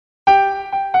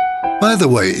By the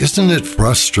way, isn't it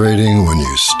frustrating when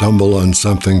you stumble on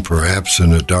something perhaps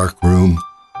in a dark room?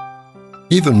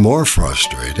 Even more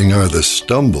frustrating are the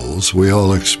stumbles we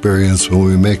all experience when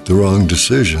we make the wrong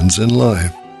decisions in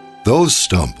life. Those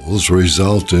stumbles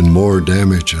result in more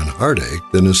damage and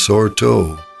heartache than a sore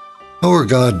toe. Our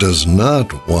God does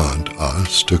not want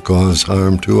us to cause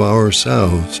harm to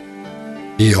ourselves.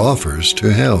 He offers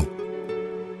to help.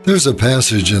 There's a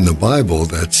passage in the Bible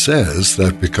that says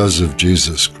that because of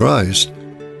Jesus Christ,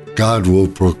 God will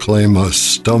proclaim us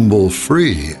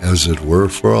stumble-free, as it were,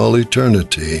 for all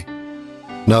eternity.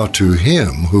 Now to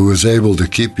Him who is able to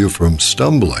keep you from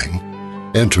stumbling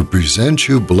and to present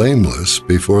you blameless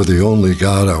before the only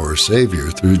God our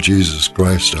Savior through Jesus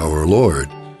Christ our Lord,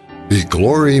 be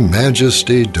glory,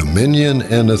 majesty, dominion,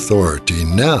 and authority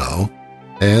now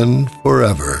and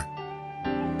forever.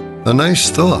 A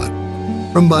nice thought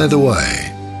from By the Way.